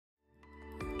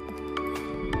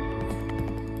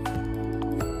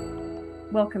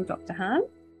Welcome, Dr. Hahn.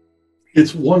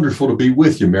 It's wonderful to be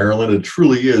with you, Marilyn. It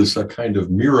truly is a kind of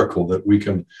miracle that we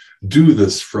can do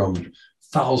this from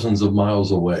thousands of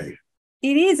miles away.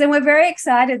 It is, and we're very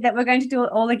excited that we're going to do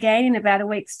it all again in about a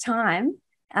week's time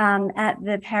at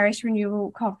the Parish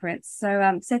Renewal conference.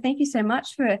 So thank you so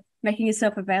much for making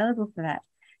yourself available for that.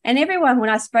 And everyone, when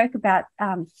I spoke about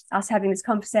us having this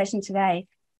conversation today,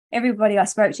 everybody I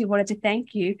spoke to wanted to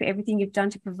thank you for everything you've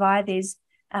done to provide these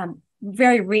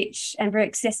very rich and very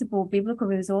accessible biblical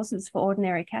resources for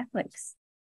ordinary Catholics.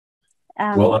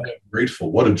 Well, I'm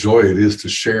grateful. What a joy it is to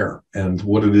share, and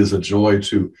what it is a joy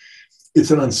to,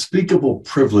 it's an unspeakable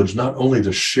privilege not only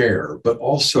to share, but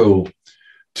also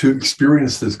to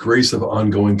experience this grace of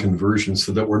ongoing conversion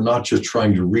so that we're not just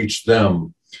trying to reach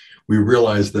them. We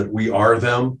realize that we are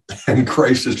them, and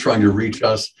Christ is trying to reach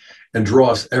us and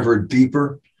draw us ever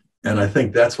deeper. And I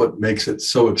think that's what makes it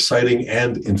so exciting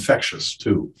and infectious,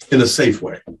 too, in a safe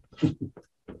way.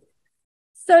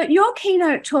 So your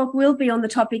keynote talk will be on the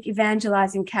topic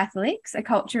Evangelizing Catholics, a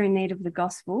culture in need of the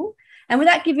gospel. And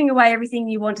without giving away everything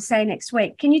you want to say next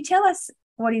week, can you tell us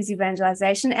what is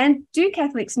evangelization, and do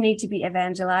Catholics need to be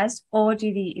evangelized or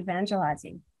do the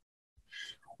evangelizing?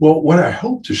 Well, what I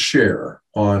hope to share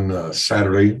on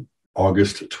Saturday,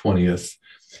 August 20th,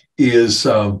 is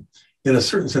in a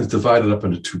certain sense divided up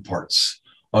into two parts.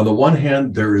 On the one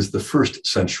hand, there is the first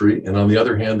century, and on the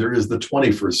other hand, there is the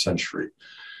 21st century.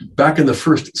 Back in the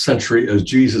first century, as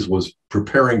Jesus was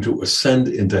preparing to ascend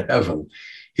into heaven,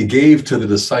 he gave to the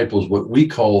disciples what we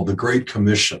call the Great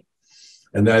Commission.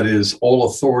 And that is, all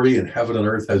authority in heaven and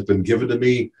earth has been given to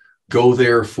me. Go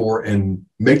therefore and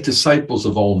make disciples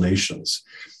of all nations.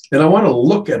 And I want to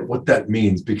look at what that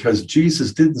means, because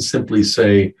Jesus didn't simply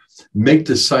say, make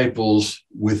disciples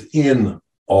within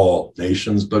all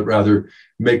nations, but rather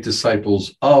make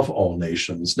disciples of all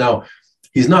nations. Now,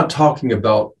 he's not talking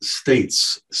about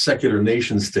states, secular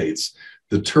nation states.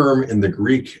 The term in the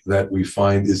Greek that we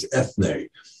find is ethne.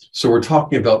 So we're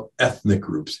talking about ethnic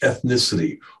groups,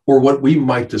 ethnicity, or what we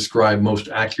might describe most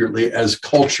accurately as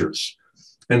cultures.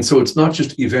 And so it's not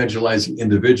just evangelizing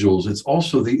individuals, it's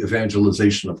also the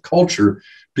evangelization of culture,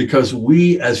 because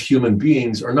we as human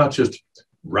beings are not just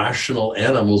rational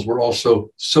animals, we're also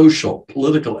social,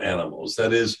 political animals.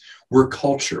 That is, we're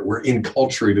culture, we're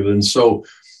enculturated. And so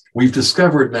we've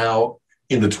discovered now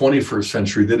in the 21st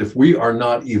century that if we are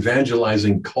not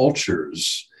evangelizing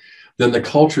cultures, then the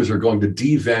cultures are going to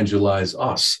de-evangelize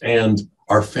us and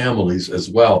our families as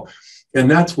well. And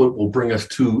that's what will bring us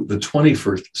to the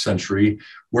 21st century,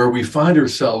 where we find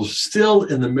ourselves still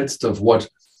in the midst of what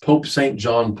Pope St.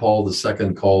 John Paul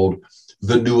II called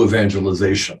the new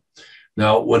evangelization.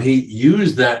 Now, when he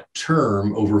used that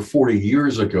term over 40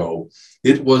 years ago,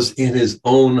 it was in his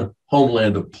own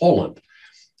homeland of Poland.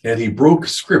 And he broke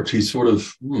script. He sort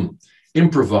of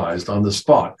improvised on the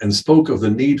spot and spoke of the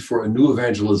need for a new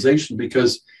evangelization,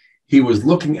 because he was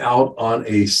looking out on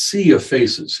a sea of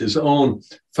faces. His own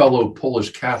fellow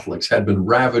Polish Catholics had been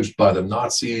ravaged by the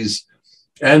Nazis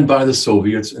and by the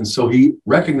Soviets. And so he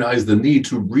recognized the need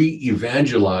to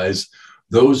re-evangelize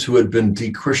those who had been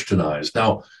de-Christianized.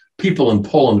 Now, people in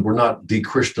Poland were not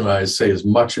de-Christianized, say, as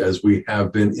much as we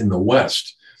have been in the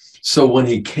West. So when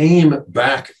he came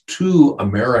back to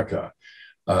America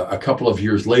a couple of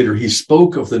years later, he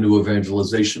spoke of the new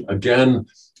evangelization again,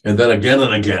 and then again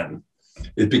and again.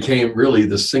 It became really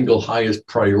the single highest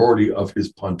priority of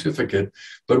his pontificate.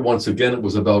 But once again, it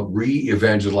was about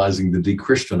re-evangelizing the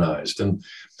de-Christianized. And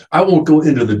I won't go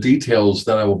into the details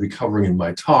that I will be covering in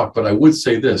my talk, but I would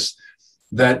say this,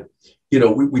 that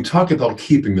we talk about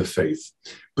keeping the faith,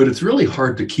 but it's really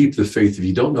hard to keep the faith if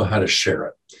you don't know how to share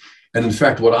it. And in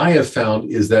fact, what I have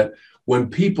found is that when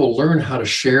people learn how to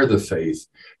share the faith,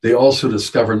 they also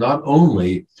discover not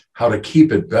only how to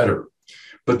keep it better,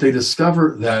 but they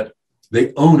discover that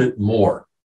they own it more.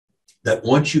 That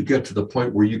once you get to the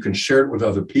point where you can share it with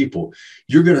other people,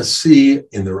 you're going to see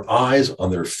in their eyes,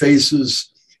 on their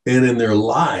faces, and in their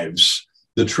lives,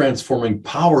 the transforming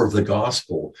power of the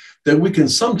gospel that we can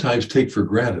sometimes take for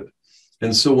granted.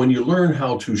 And so when you learn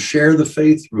how to share the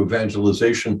faith through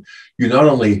evangelization, you not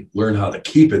only learn how to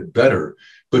keep it better,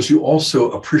 but you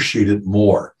also appreciate it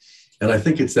more. And I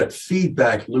think it's that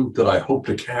feedback loop that I hope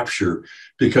to capture,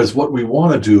 because what we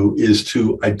want to do is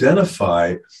to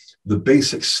identify the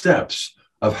basic steps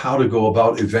of how to go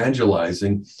about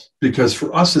evangelizing, because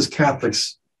for us as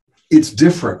Catholics, it's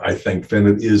different, I think, than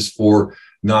it is for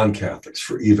non-Catholics,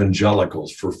 for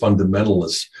evangelicals, for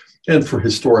fundamentalists, and for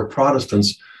historic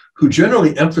Protestants, who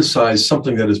generally emphasize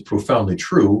something that is profoundly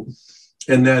true,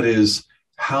 and that is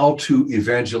how to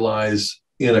evangelize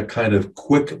in a kind of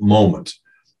quick moment.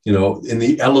 in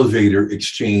the elevator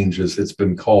exchange, as it's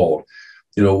been called,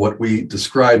 what we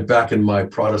described back in my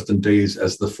Protestant days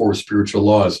as the four spiritual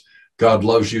laws. God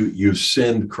loves you, you've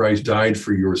sinned, Christ died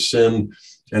for your sin,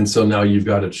 and so now you've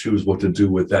got to choose what to do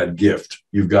with that gift.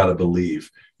 You've got to believe.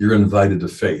 You're invited to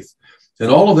faith. And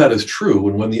all of that is true.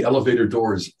 And when the elevator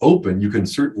door is open, you can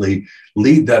certainly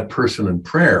lead that person in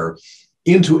prayer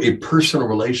into a personal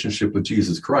relationship with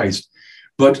Jesus Christ.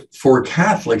 But for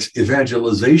Catholics,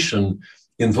 evangelization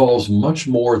involves much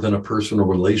more than a personal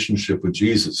relationship with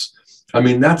Jesus. I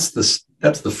mean, that's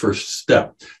the first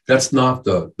step. That's not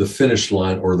the finish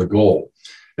line or the goal.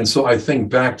 And so I think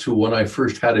back to when I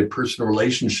first had a personal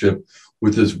relationship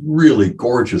with this really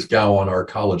gorgeous gal on our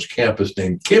college campus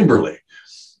named Kimberly.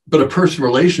 But a personal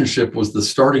relationship was the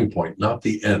starting point, not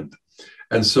the end.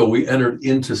 And so we entered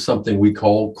into something we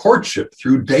call courtship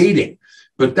through dating.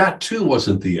 But that too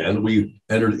wasn't the end. We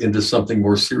entered into something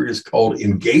more serious called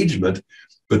engagement,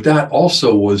 but that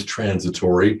also was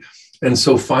transitory. And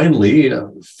so finally,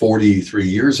 43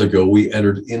 years ago, we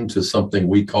entered into something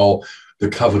we call the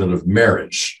covenant of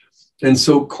marriage. And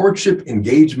so courtship,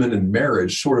 engagement, and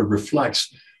marriage sort of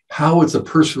reflects how it's a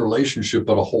personal relationship,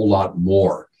 but a whole lot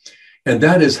more. And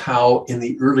that is how in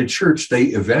the early church, they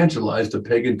evangelized a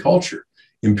pagan culture,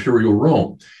 imperial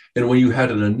Rome. And when you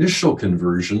had an initial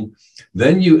conversion,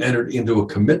 then you entered into a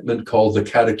commitment called the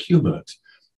catechumenate.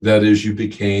 That is, you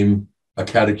became a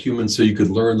catechumen so you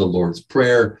could learn the Lord's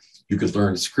Prayer, you could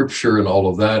learn scripture and all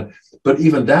of that. But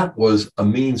even that was a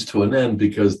means to an end,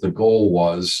 because the goal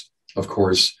was, of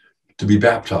course, to be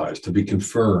baptized, to be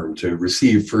confirmed, to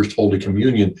receive First Holy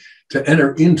Communion, to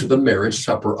enter into the marriage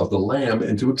supper of the Lamb,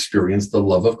 and to experience the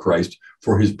love of Christ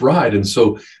for his bride. And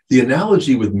so the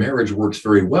analogy with marriage works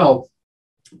very well,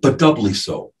 but doubly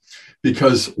so.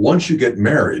 Because once you get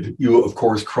married, you, of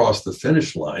course, cross the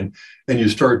finish line and you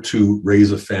start to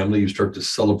raise a family, you start to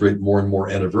celebrate more and more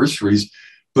anniversaries,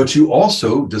 but you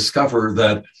also discover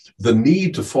that the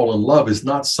need to fall in love is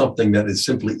not something that is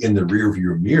simply in the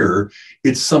rearview mirror.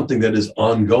 It's something that is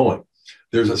ongoing.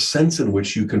 There's a sense in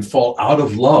which you can fall out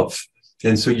of love.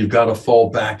 And so you've got to fall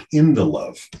back into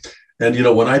love. And,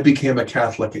 when I became a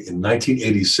Catholic in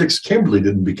 1986, Kimberly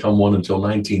didn't become one until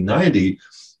 1990.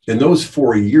 And those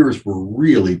 4 years were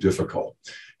really difficult.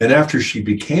 And after she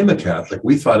became a Catholic,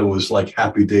 we thought it was like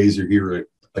happy days are here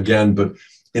again. But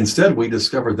instead, we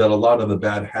discovered that a lot of the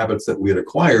bad habits that we had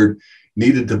acquired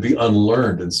needed to be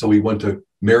unlearned. And so we went to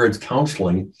marriage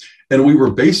counseling, and we were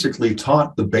basically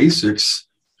taught the basics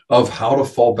of how to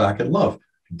fall back in love,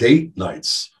 date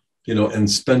nights, and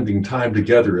spending time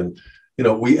together. And,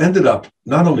 we ended up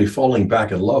not only falling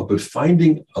back in love, but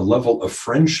finding a level of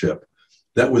friendship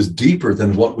that was deeper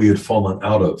than what we had fallen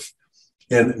out of.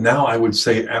 And now I would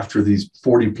say after these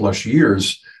 40 plus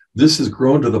years, this has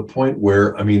grown to the point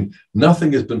where,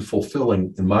 nothing has been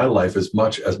fulfilling in my life as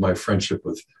much as my friendship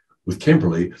with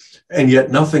Kimberly, and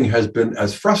yet nothing has been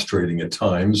as frustrating at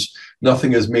times.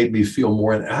 Nothing has made me feel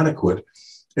more inadequate.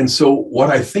 And so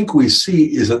what I think we see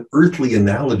is an earthly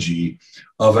analogy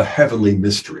of a heavenly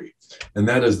mystery. And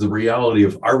that is the reality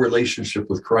of our relationship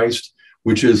with Christ,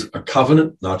 which is a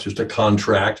covenant, not just a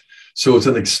contract. So it's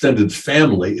an extended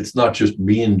family. It's not just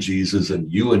me and Jesus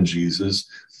and you and Jesus.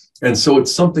 And so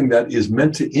it's something that is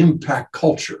meant to impact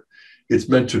culture. It's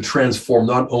meant to transform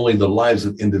not only the lives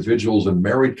of individuals and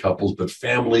married couples, but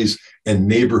families and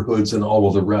neighborhoods and all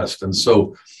of the rest. And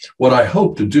so what I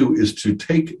hope to do is to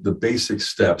take the basic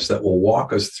steps that will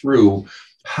walk us through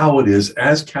how it is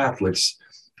as Catholics,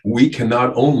 we can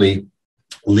not only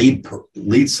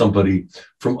lead somebody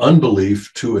from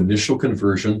unbelief to initial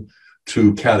conversion,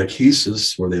 to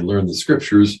catechesis, where they learn the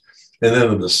scriptures, and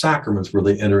then the sacraments where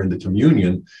they enter into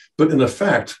communion. But in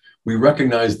effect, we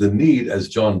recognize the need, as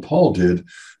John Paul did,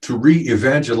 to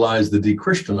re-evangelize the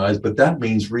de-Christianized, but that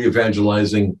means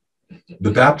re-evangelizing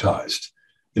the baptized.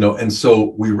 And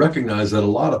so we recognize that a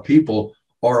lot of people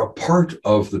are a part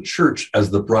of the church as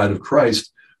the bride of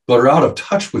Christ, but are out of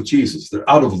touch with Jesus. They're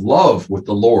out of love with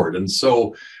the Lord. And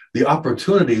so the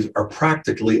opportunities are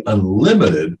practically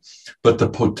unlimited, but the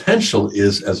potential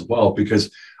is as well,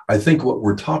 because I think what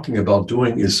we're talking about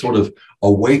doing is sort of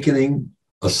awakening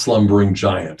a slumbering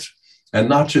giant, and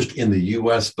not just in the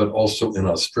US, but also in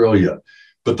Australia.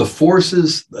 But the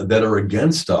forces that are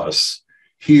against us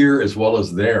here as well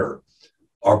as there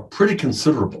are pretty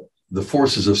considerable. The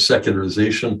forces of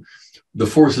secularization, the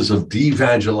forces of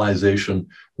devangelization.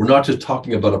 We're not just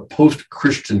talking about a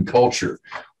post-Christian culture.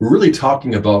 We're really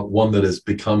talking about one that is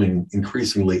becoming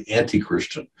increasingly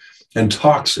anti-Christian and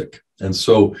toxic. And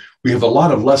so we have a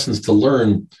lot of lessons to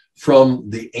learn from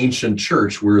the ancient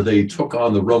church, where they took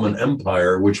on the Roman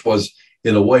Empire, which was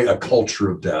in a way a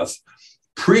culture of death,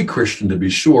 pre-Christian to be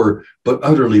sure, but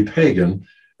utterly pagan.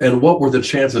 And what were the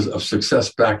chances of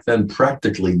success back then?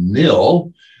 Practically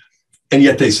nil, and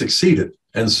yet they succeeded.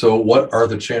 And so what are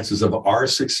the chances of our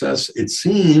success? It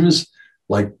seems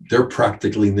like they're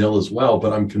practically nil as well,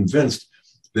 but I'm convinced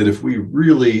that if we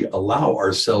really allow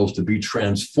ourselves to be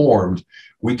transformed,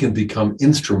 we can become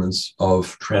instruments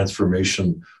of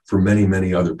transformation for many,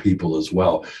 many other people as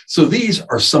well. So these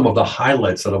are some of the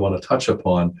highlights that I want to touch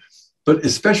upon, but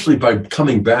especially by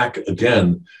coming back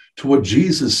again to what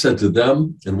Jesus said to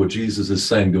them and what Jesus is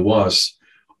saying to us.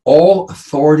 All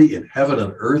authority in heaven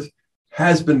and earth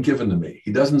has been given to me.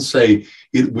 He doesn't say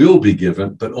it will be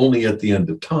given, but only at the end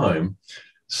of time.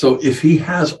 So if he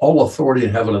has all authority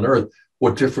in heaven and earth,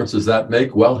 what difference does that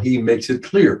make? Well, he makes it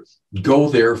clear. Go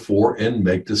therefore and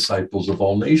make disciples of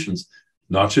all nations,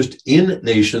 not just in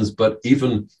nations, but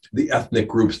even the ethnic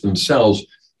groups themselves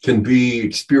can be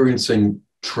experiencing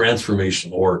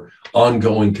transformation or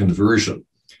ongoing conversion.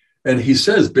 And he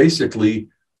says, basically,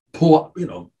 pull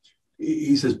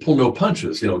no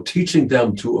punches, teaching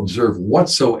them to observe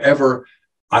whatsoever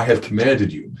I have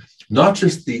commanded you. Not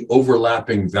just the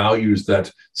overlapping values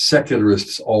that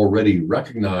secularists already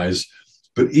recognize,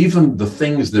 but even the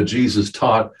things that Jesus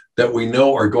taught that we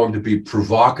know are going to be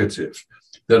provocative,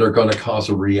 that are going to cause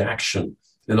a reaction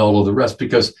and all of the rest.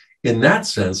 Because in that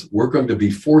sense, we're going to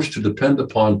be forced to depend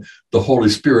upon the Holy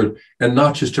Spirit and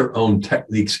not just our own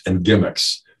techniques and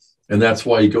gimmicks. And that's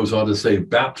why he goes on to say,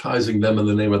 baptizing them in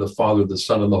the name of the Father, the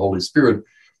Son, and the Holy Spirit,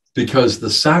 because the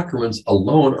sacraments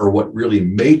alone are what really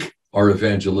make our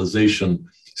evangelization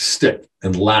stick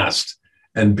and last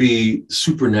and be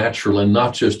supernatural and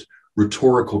not just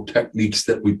rhetorical techniques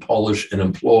that we polish and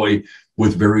employ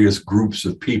with various groups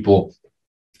of people.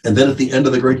 And then at the end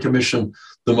of the Great Commission,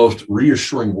 the most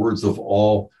reassuring words of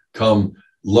all come,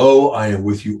 lo, I am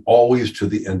with you always to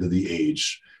the end of the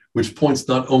age, which points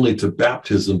not only to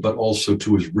baptism, but also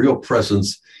to his real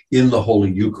presence in the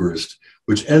Holy Eucharist,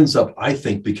 which ends up, I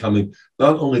think, becoming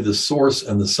not only the source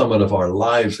and the summit of our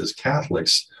lives as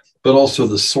Catholics, but also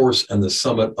the source and the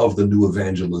summit of the new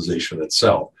evangelization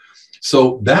itself.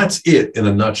 So that's it in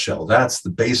a nutshell. That's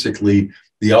basically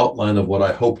the outline of what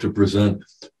I hope to present.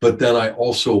 But then I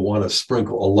also want to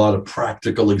sprinkle a lot of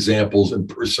practical examples and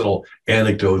personal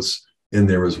anecdotes in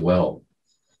there as well.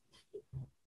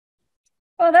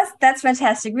 Well, that's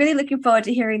fantastic. Really looking forward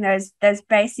to hearing those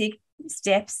basic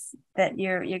steps that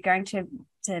you're going to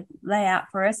lay out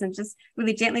for us and just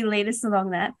really gently lead us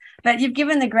along that. But you've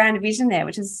given the grand vision there,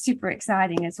 which is super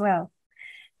exciting as well.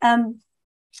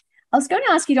 I was going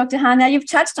to ask you, Dr. Hahn, now you've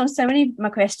touched on so many of my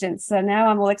questions, so now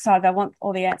I'm all excited. I want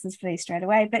all the answers for these straight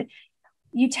away. But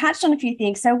you touched on a few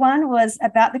things. So one was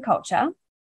about the culture.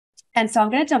 And so I'm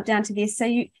going to jump down to this. So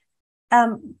you,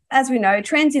 as we know,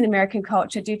 trends in American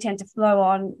culture do tend to flow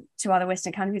on to other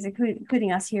Western countries,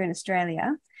 including us here in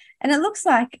Australia. And it looks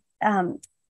like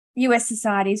US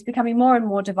society is becoming more and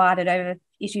more divided over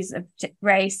issues of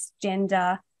race,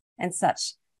 gender, and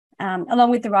such, along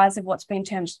with the rise of what's been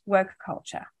termed work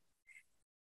culture.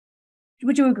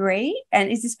 Would you agree?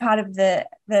 And is this part of the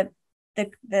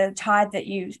tide that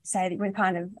you say that we're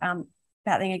kind of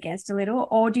battling against a little,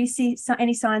 or do you see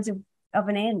any signs of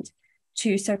an end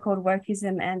to so-called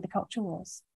wokeism and the culture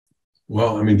wars?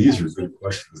 Well, I mean, these are good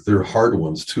questions. They're hard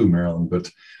ones too, Marilyn. But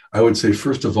I would say,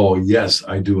 first of all, yes,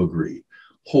 I do agree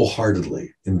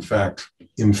wholeheartedly. In fact,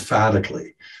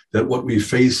 emphatically, that what we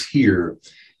face here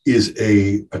is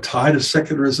a tide of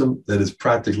secularism that is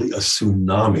practically a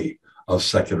tsunami of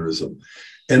secularism,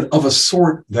 and of a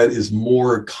sort that is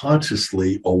more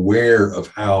consciously aware of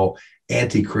how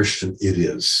anti-Christian it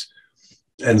is.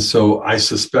 And so I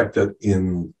suspect that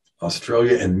in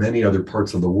Australia and many other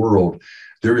parts of the world,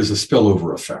 there is a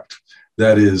spillover effect.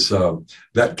 That is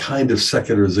that kind of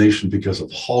secularization because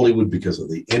of Hollywood, because of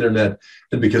the internet,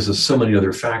 and because of so many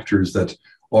other factors that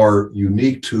are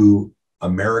unique to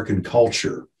American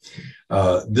culture.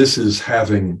 This is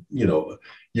having,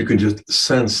 you can just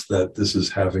sense that this is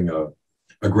having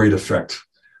a great effect.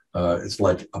 It's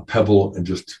like a pebble and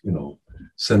just,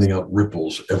 sending out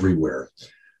ripples everywhere.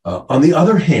 On the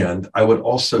other hand, I would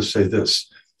also say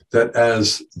this, that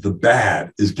as the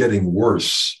bad is getting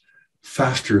worse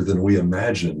faster than we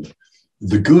imagined,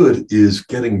 the good is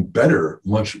getting better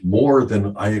much more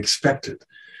than I expected.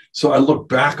 So I look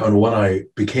back on when I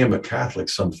became a Catholic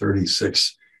some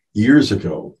 36 years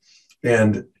ago,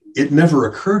 and it never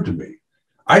occurred to me.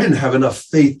 I didn't have enough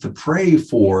faith to pray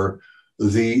for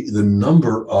the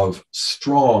number of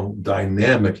strong,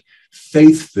 dynamic,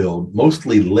 faith-filled,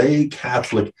 mostly lay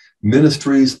Catholic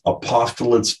ministries,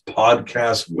 apostolates,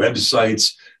 podcasts,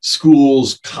 websites,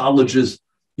 schools, colleges,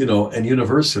 and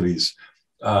universities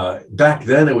Back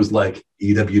then, it was like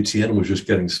EWTN was just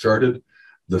getting started.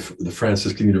 The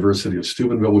Franciscan University of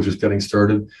Steubenville was just getting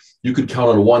started. You could count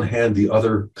on one hand the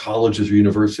other colleges or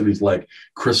universities like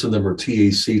Christendom or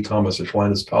TAC, Thomas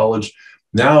Aquinas College.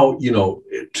 Now,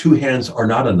 two hands are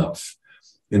not enough.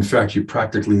 In fact, you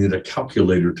practically need a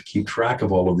calculator to keep track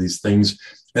of all of these things.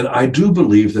 And I do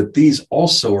believe that these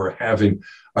also are having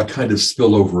a kind of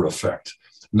spillover effect.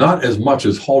 Not as much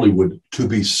as Hollywood, to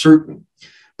be certain.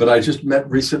 But I just met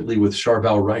recently with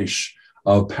Charbel Reich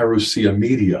of Parousia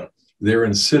Media there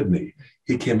in Sydney.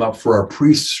 He came up for our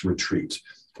priests retreat,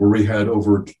 where we had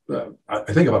over,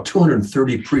 I think about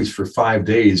 230 priests for 5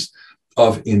 days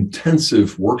of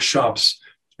intensive workshops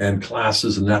and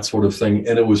classes and that sort of thing.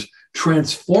 And it was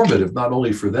transformative, not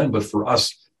only for them, but for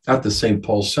us at the St.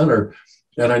 Paul Center.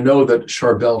 And I know that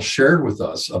Charbel shared with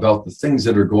us about the things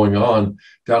that are going on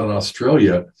down in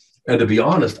Australia. And to be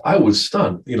honest, I was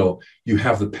stunned. You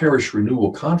have the Parish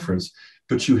Renewal Conference,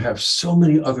 but you have so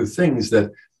many other things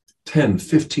that 10,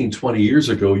 15, 20 years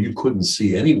ago, you couldn't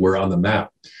see anywhere on the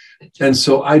map. And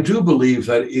so I do believe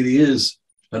that it is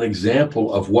an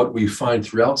example of what we find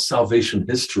throughout salvation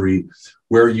history,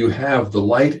 where you have the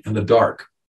light and the dark,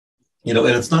 and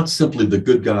it's not simply the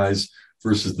good guys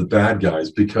versus the bad guys,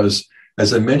 because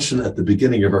as I mentioned at the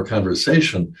beginning of our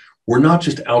conversation, we're not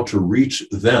just out to reach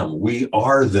them. We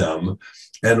are them,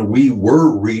 and we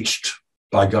were reached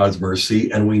by God's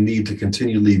mercy, and we need to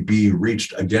continually be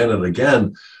reached again and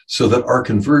again, so that our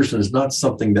conversion is not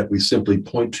something that we simply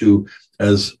point to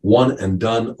as one and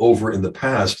done over in the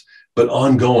past, but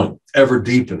ongoing, ever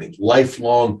deepening,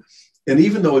 lifelong. And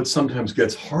even though it sometimes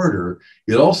gets harder,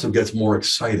 it also gets more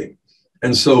exciting.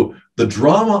 And so the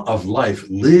drama of life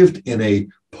lived in a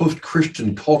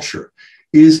post-Christian culture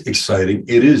is exciting.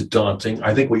 It is daunting.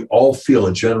 I think we all feel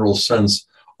a general sense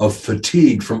of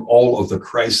fatigue from all of the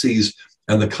crises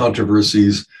and the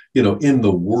controversies, in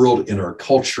the world, in our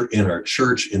culture, in our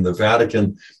church, in the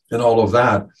Vatican, and all of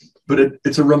that. But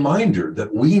it's a reminder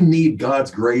that we need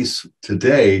God's grace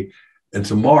today and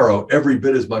tomorrow every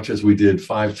bit as much as we did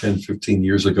 5, 10, 15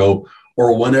 years ago,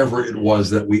 or whenever it was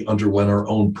that we underwent our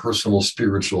own personal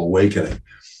spiritual awakening.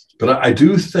 But I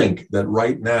do think that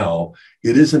right now,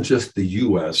 it isn't just the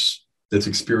US that's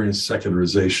experienced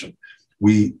secularization.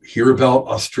 We hear about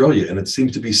Australia, and it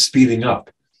seems to be speeding up.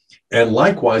 And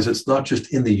likewise, it's not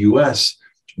just in the US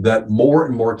that more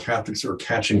and more Catholics are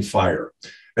catching fire.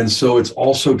 And so it's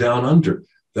also down under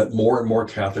that more and more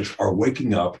Catholics are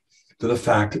waking up to the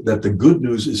fact that the good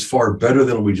news is far better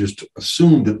than we just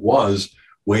assumed it was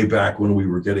way back when we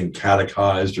were getting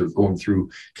catechized or going through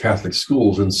Catholic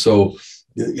schools. And so,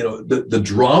 the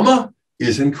drama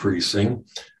is increasing.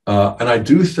 And I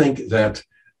do think that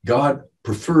God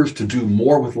prefers to do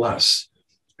more with less.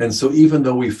 And so even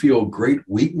though we feel great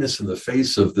weakness in the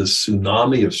face of this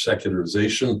tsunami of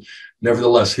secularization,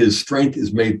 nevertheless, his strength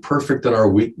is made perfect in our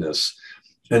weakness.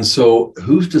 And so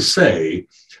who's to say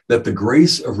that the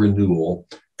grace of renewal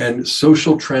and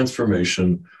social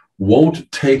transformation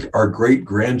won't take our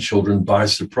great-grandchildren by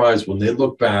surprise when they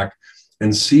look back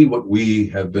and see what we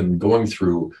have been going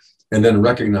through, and then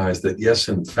recognize that, yes,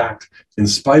 in fact, in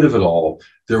spite of it all,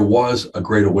 there was a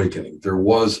great awakening. There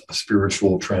was a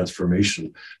spiritual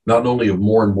transformation, not only of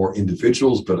more and more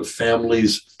individuals, but of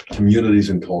families, communities,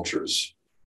 and cultures.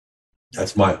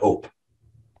 That's my hope.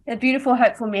 A beautiful,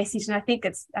 hopeful message, and I think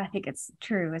it's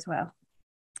true as well.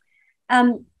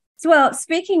 So,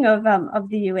 speaking of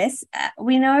the US,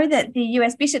 we know that the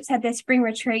US bishops had their spring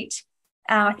retreat.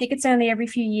 I think it's only every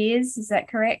few years. Is that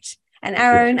correct? And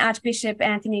our own Archbishop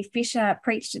Anthony Fisher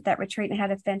preached at that retreat and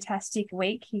had a fantastic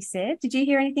week, he said. Did you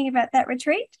hear anything about that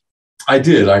retreat? I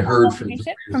did. I heard from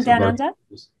Down Under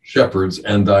shepherds,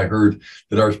 and I heard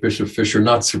that Archbishop Fisher,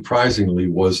 not surprisingly,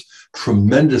 was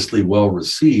tremendously well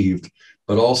received,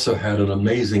 but also had an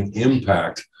amazing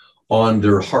impact on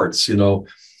their hearts.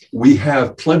 We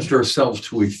have pledged ourselves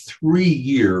to a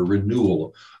 3-year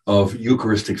renewal of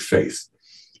Eucharistic faith,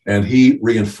 and he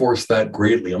reinforced that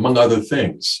greatly, among other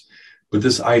things. But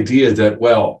this idea that,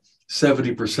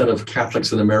 70% of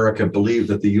Catholics in America believe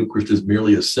that the Eucharist is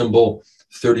merely a symbol,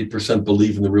 30%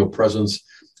 believe in the real presence.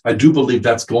 I do believe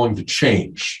that's going to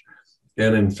change.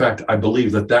 And in fact, I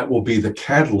believe that that will be the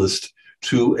catalyst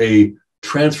to a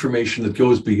transformation that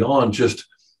goes beyond just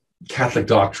Catholic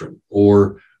doctrine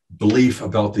or belief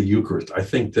about the Eucharist. I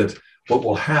think that what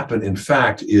will happen, in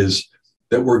fact, is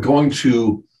that we're going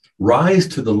to rise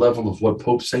to the level of what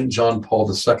Pope St. John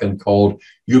Paul II called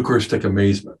Eucharistic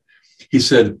amazement. He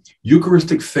said,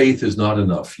 Eucharistic faith is not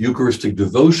enough. Eucharistic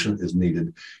devotion is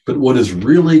needed. But what is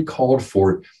really called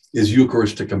for is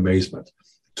Eucharistic amazement.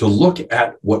 To look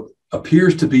at what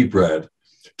appears to be bread,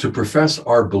 to profess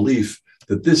our belief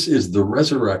that this is the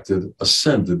resurrected,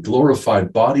 ascended,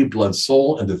 glorified body, blood,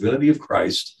 soul, and divinity of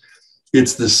Christ.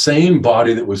 It's the same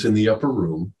body that was in the upper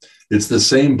room. It's the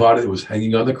same body that was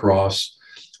hanging on the cross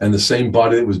and the same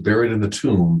body that was buried in the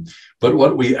tomb. But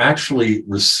what we actually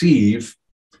receive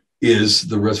is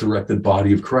the resurrected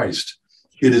body of Christ.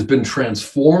 It has been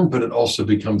transformed, but it also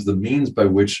becomes the means by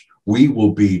which we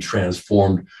will be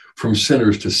transformed from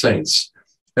sinners to saints.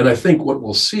 And I think what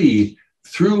we'll see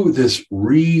through this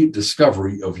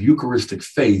rediscovery of Eucharistic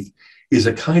faith is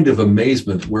a kind of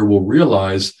amazement where we'll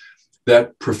realize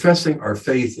that professing our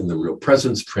faith in the real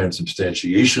presence,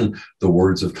 transubstantiation, the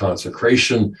words of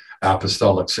consecration,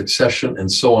 apostolic succession,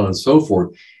 and so on and so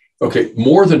forth, okay,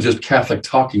 more than just Catholic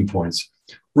talking points,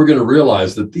 we're going to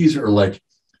realize that these are like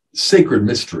sacred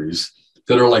mysteries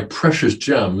that are like precious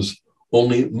gems,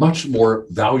 only much more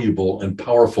valuable and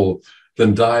powerful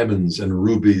than diamonds and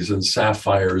rubies and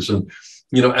sapphires. And,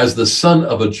 you know, as the son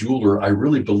of a jeweler, I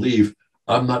really believe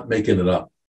I'm not making it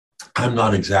up. I'm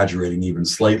not exaggerating even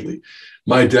slightly.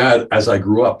 My dad, as I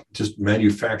grew up, just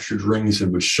manufactured rings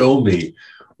and would show me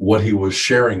what he was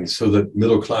sharing so that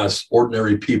middle-class,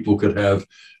 ordinary people could have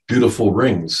beautiful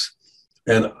rings.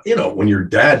 And, you know, when your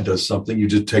dad does something, you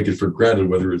just take it for granted,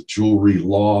 whether it's jewelry,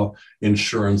 law,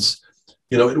 insurance.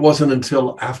 You know, it wasn't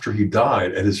until after he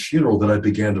died at his funeral that I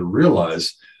began to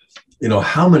realize, you know,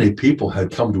 how many people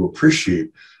had come to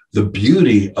appreciate the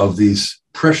beauty of these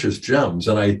precious gems.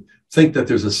 And I think that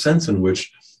there's a sense in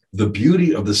which the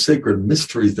beauty of the sacred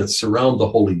mysteries that surround the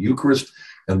Holy Eucharist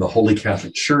and the Holy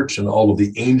Catholic Church and all of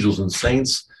the angels and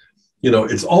saints, you know,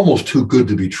 it's almost too good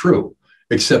to be true,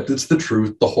 except it's the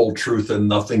truth, the whole truth, and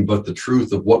nothing but the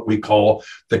truth of what we call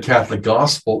the Catholic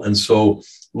gospel. And so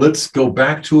let's go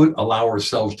back to it, allow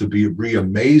ourselves to be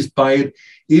re-amazed by it,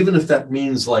 even if that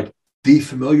means like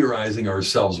defamiliarizing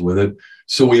ourselves with it.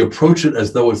 So we approach it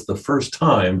as though it's the first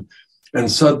time and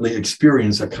suddenly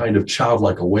experience a kind of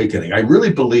childlike awakening. I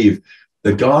really believe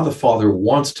that God the Father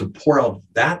wants to pour out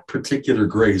that particular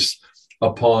grace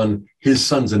upon his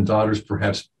sons and daughters,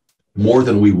 perhaps more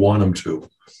than we want him to.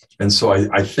 And so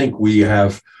I think we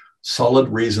have solid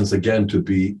reasons, again, to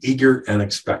be eager and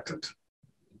expectant.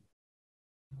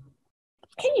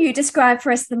 Can you describe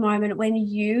for us the moment when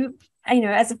you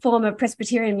know, as a former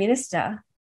Presbyterian minister,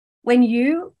 when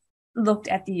you looked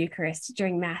at the Eucharist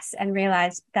during Mass and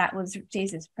realized that was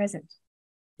Jesus present?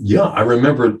 Yeah, I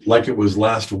remember it like it was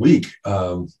last week.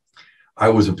 I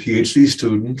was a PhD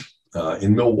student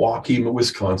in Milwaukee,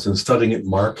 Wisconsin, studying at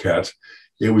Marquette.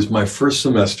 It was my first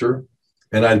semester,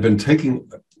 and I'd been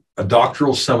taking a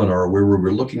doctoral seminar where we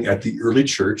were looking at the early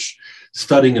church,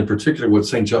 studying in particular what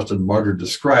St. Justin Martyr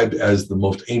described as the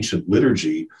most ancient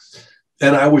liturgy.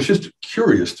 And I was just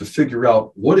curious to figure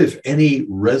out what, if any,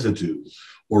 residue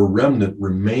or remnant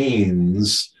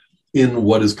remains in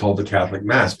what is called the Catholic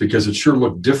Mass, because it sure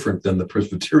looked different than the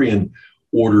Presbyterian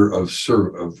order of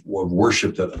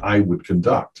worship that I would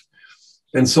conduct.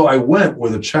 And so I went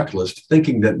with a checklist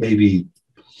thinking that maybe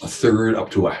a third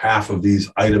up to a half of these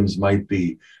items might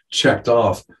be checked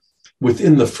off.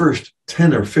 Within the first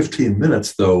 10 or 15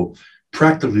 minutes, though,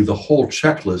 practically the whole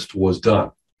checklist was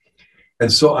done.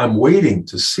 And so I'm waiting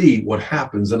to see what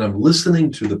happens, and I'm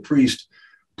listening to the priest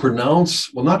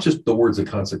pronounce, well, not just the words of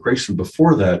consecration.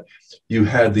 Before that, you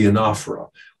had the anaphora,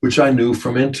 which I knew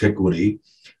from antiquity.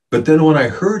 But then when I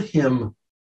heard him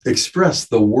express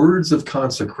the words of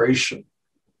consecration,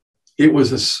 it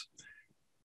was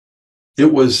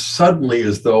suddenly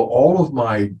as though all of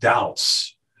my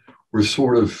doubts were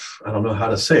sort of, I don't know how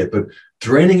to say it, but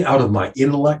draining out of my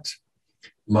intellect,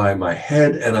 my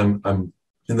head, and I'm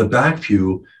in the back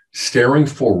pew, staring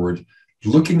forward,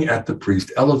 looking at the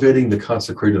priest, elevating the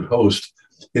consecrated host,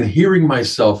 and hearing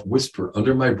myself whisper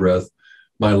under my breath,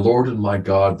 "My Lord and my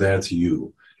God, that's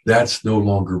you. That's no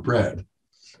longer bread."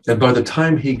 And by the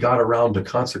time he got around to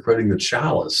consecrating the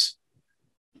chalice,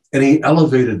 and he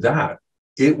elevated that,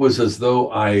 it was as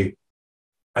though I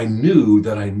knew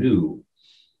that I knew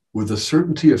with the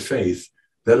certainty of faith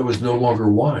that it was no longer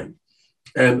wine.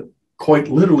 And quite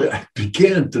literally, I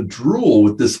began to drool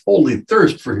with this holy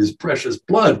thirst for his precious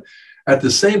blood. At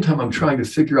the same time, I'm trying to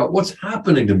figure out what's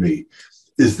happening to me.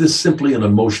 Is this simply an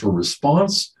emotional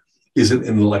response? Is it an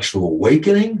intellectual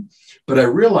awakening? But I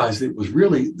realized it was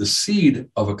really the seed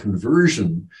of a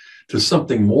conversion to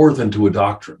something more than to a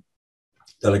doctrine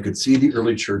that I could see the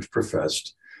early church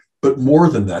professed. But more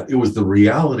than that, it was the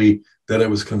reality that I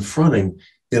was confronting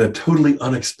in a totally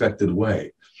unexpected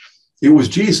way. It was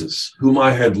Jesus, whom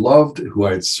I had loved, who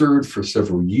I had served for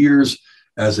several years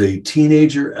as a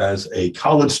teenager, as a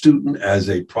college student, as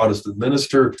a Protestant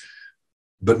minister.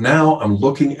 But now I'm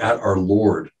looking at our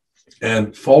Lord,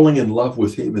 and falling in love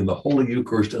with him in the Holy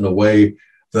Eucharist in a way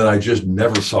that I just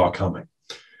never saw coming.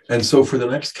 And so for the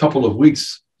next couple of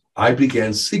weeks, I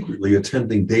began secretly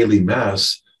attending daily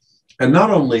Mass and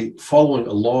not only following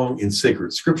along in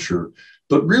sacred scripture,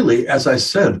 but really, as I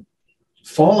said,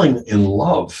 falling in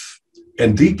love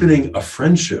and deepening a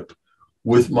friendship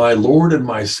with my Lord and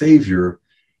my Savior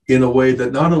in a way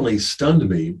that not only stunned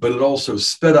me, but it also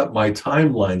sped up my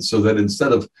timeline so that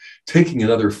instead of taking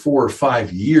another 4 or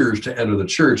 5 years to enter the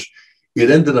church,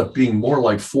 it ended up being more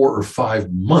like 4 or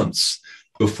 5 months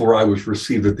before I was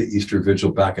received at the Easter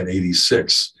Vigil back in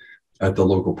 '86 at the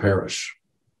local parish.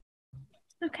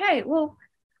 Okay, well,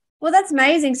 that's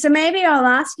amazing. So maybe I'll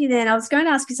ask you then, I was going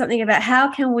to ask you something about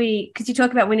how can we, because you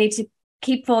talk about we need to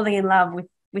keep falling in love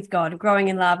with God, growing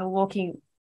in love and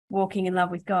walking in love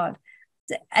with God.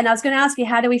 And I was going to ask you,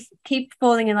 how do we keep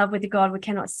falling in love with the God we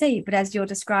cannot see? But as you're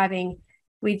describing,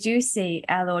 we do see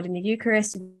our Lord in the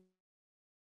Eucharist.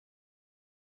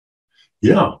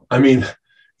 Yeah, I mean,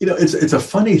 it's a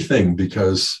funny thing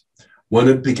because when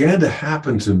it began to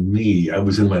happen to me, I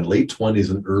was in my late 20s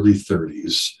and early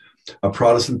 30s, a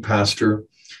Protestant pastor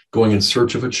going in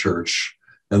search of a church,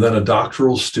 and then a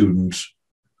doctoral student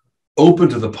open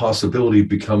to the possibility of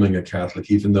becoming a Catholic,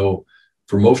 even though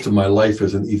for most of my life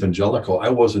as an evangelical, I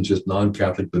wasn't just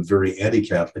non-Catholic, but very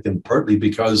anti-Catholic, and partly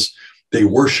because they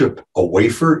worship a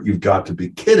wafer. You've got to be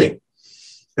kidding.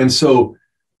 And so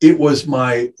it was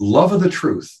my love of the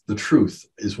truth. The truth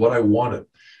is what I wanted,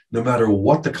 no matter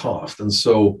what the cost. And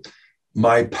so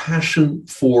my passion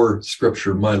for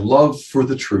scripture, my love for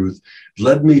the truth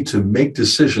led me to make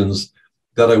decisions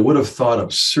that I would have thought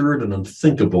absurd and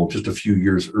unthinkable just a few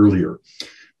years earlier.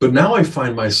 But now I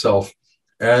find myself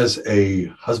as a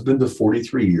husband of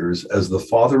 43 years, as the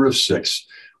father of 6,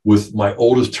 with my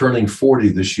oldest turning 40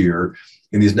 this year,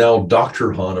 and he's now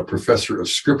Dr. Hahn, a professor of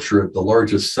scripture at the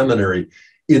largest seminary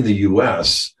in the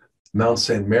U.S., Mount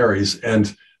St. Mary's,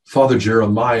 and Father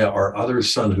Jeremiah, our other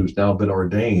son, who's now been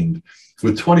ordained,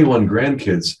 with 21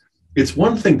 grandkids. It's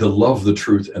one thing to love the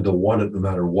truth and to want it no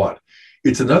matter what.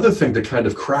 It's another thing to kind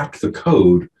of crack the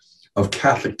code of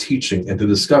Catholic teaching and to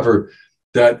discover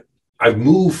that I've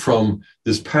moved from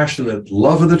this passionate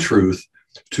love of the truth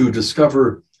to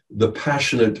discover the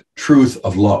passionate truth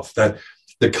of love, that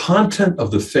the content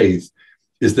of the faith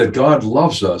is that God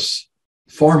loves us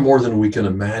far more than we can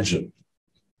imagine,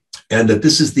 and that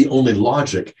this is the only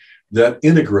logic that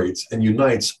integrates and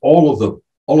unites all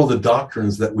of the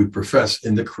doctrines that we profess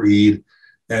in the creed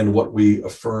and what we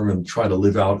affirm and try to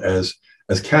live out as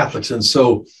Catholics. And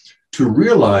so to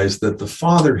realize that the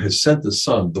Father has sent the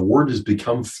Son, the Word has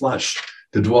become flesh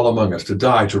to dwell among us, to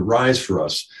die, to rise for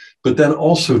us, but then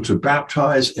also to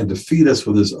baptize and to feed us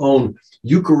with his own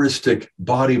Eucharistic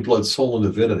body, blood, soul, and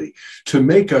divinity, to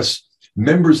make us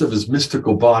members of his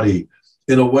mystical body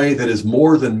in a way that is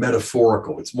more than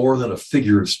metaphorical. It's more than a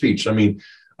figure of speech. I mean,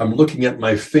 I'm looking at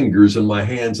my fingers and my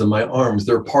hands and my arms.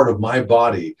 They're part of my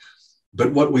body.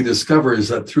 But what we discover is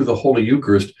that through the Holy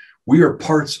Eucharist, we are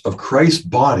parts of Christ's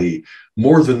body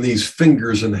more than these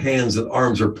fingers and hands and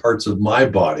arms are parts of my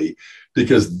body,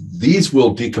 because these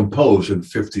will decompose in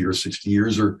 50 or 60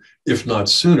 years, or if not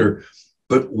sooner.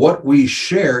 But what we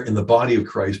share in the body of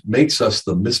Christ makes us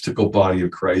the mystical body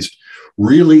of Christ,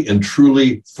 really and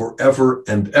truly forever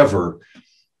and ever.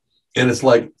 And it's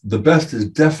like the best is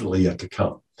definitely yet to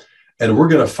come. And we're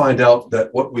going to find out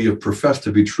that what we have professed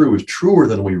to be true is truer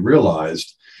than we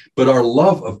realized. But our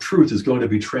love of truth is going to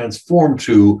be transformed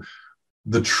to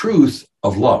the truth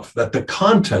of love, that the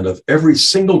content of every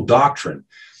single doctrine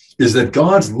is that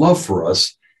God's love for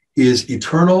us is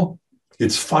eternal,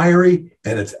 it's fiery,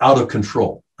 and it's out of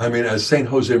control. I mean, as St.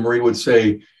 Jose Maria would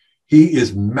say, he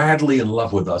is madly in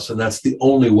love with us, and that's the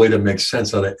only way to make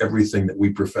sense out of everything that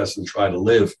we profess and try to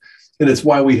live. And it's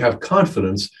why we have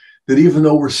confidence that even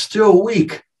though we're still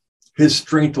weak, his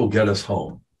strength will get us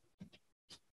home.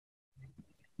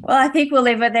 Well, I think we'll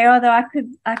leave it there, although I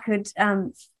could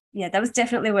yeah, that was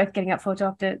definitely worth getting up for,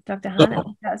 Dr.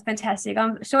 Hahn. That was fantastic.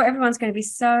 I'm sure everyone's going to be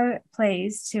so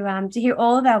pleased to hear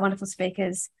all of our wonderful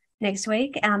speakers next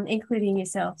week, including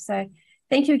yourself. So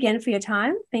thank you again for your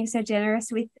time, being so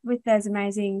generous with those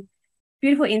amazing,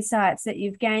 beautiful insights that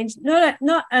you've gained,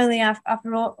 not only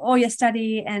after all your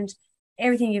study and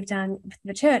everything you've done for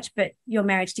the church, but your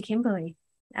marriage to Kimberly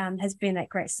has been that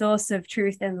great source of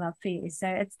truth and love for you.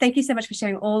 So thank you so much for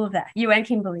sharing all of that, you and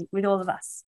Kimberly, with all of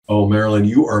us. Oh, Marilyn,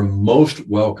 you are most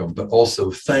welcome, but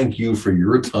also thank you for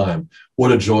your time.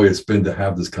 What a joy it's been to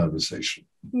have this conversation.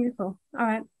 Beautiful. All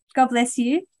right. God bless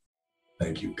you.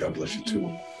 Thank you. God bless you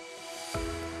too.